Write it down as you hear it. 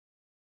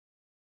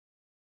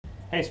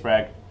Hey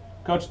Sprag,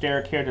 Coach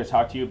Derek here to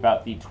talk to you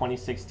about the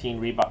 2016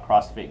 Reebok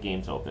CrossFit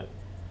Games Open,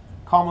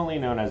 commonly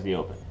known as the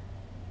Open.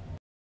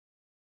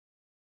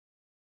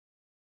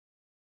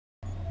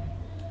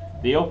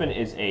 The Open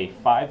is a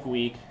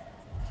 5-week,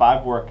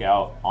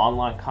 5-workout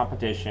online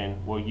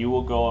competition where you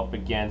will go up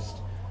against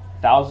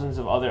thousands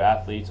of other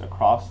athletes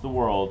across the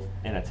world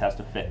in a test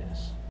of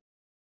fitness.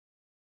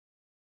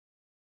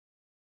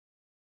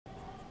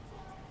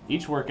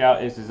 Each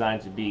workout is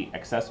designed to be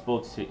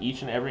accessible to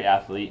each and every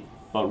athlete,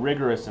 but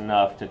rigorous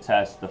enough to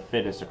test the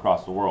fittest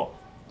across the world.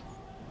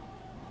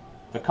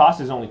 The cost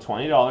is only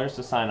 $20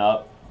 to sign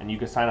up, and you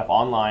can sign up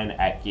online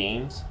at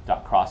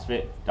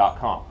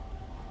games.crossfit.com.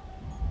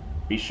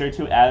 Be sure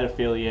to add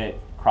affiliate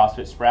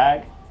Crossfit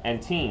Sprag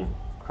and team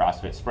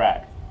Crossfit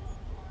Sprag.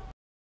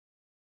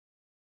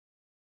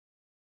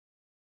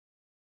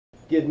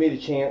 Gives me the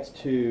chance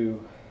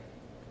to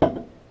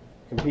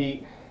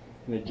compete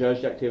in a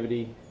judged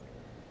activity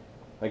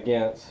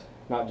against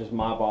not just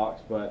my box,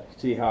 but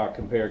see how I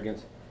compare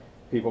against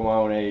people my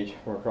own age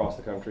from across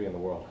the country and the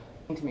world.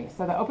 To me.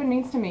 So the Open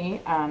means to me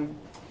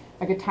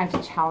a good time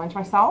to challenge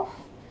myself,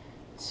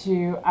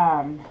 to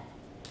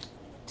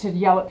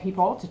yell at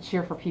people, to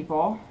cheer for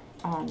people,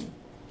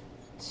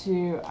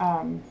 to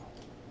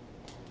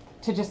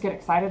just get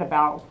excited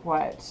about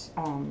what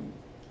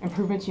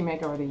improvements you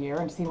make over the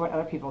year and see what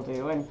other people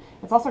do. And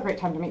it's also a great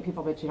time to meet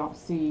people that you don't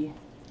see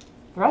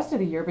the rest of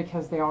the year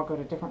because they all go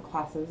to different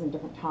classes and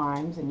different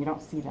times and you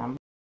don't see them.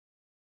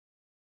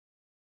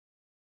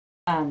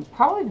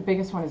 Probably the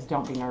biggest one is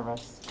don't be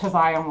nervous, because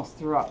I almost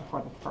threw up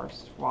before the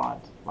first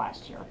WOD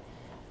last year.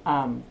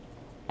 And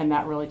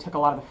that really took a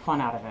lot of the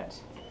fun out of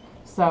it.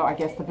 So I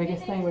guess the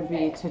biggest thing would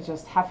be to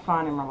just have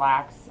fun and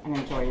relax and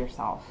enjoy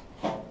yourself.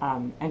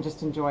 And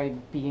just enjoy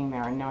being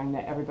there and knowing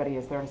that everybody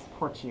is there to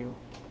support you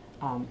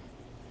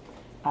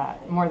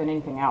more than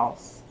anything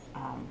else.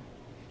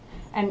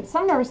 And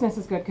some nervousness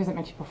is good because it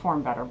makes you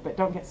perform better, but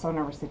don't get so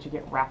nervous that you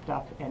get wrapped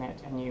up in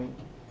it and you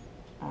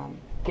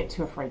get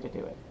too afraid to do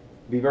it.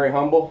 Be very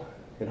humble.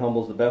 It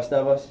humbles the best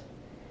of us,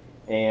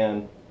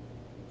 and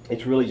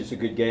it's really just a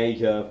good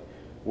gauge of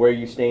where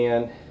you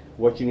stand,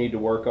 what you need to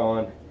work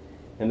on,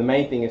 and the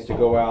main thing is to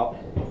go out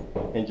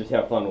and just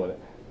have fun with it.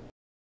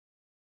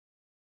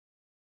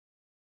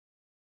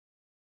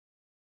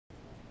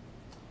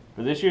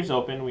 For this year's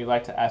Open, we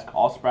like to ask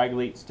all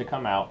Spraglites to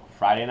come out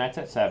Friday nights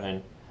at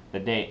 7, the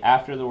day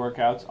after the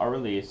workouts are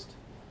released,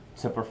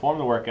 to perform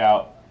the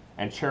workout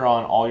and cheer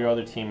on all your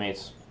other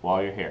teammates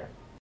while you're here.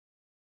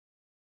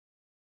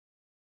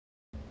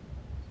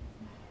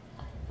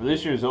 For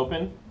this year's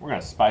Open, we're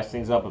going to spice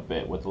things up a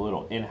bit with a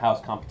little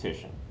in-house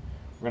competition.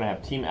 We're going to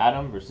have Team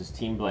Adam versus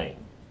Team Blaine.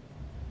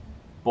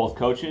 Both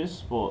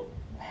coaches will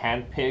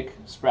handpick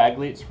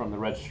Spraglites from the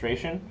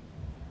registration,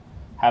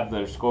 have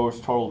their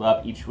scores totaled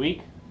up each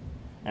week,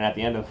 and at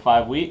the end of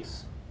 5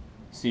 weeks,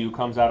 see who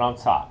comes out on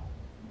top,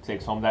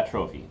 takes home that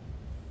trophy.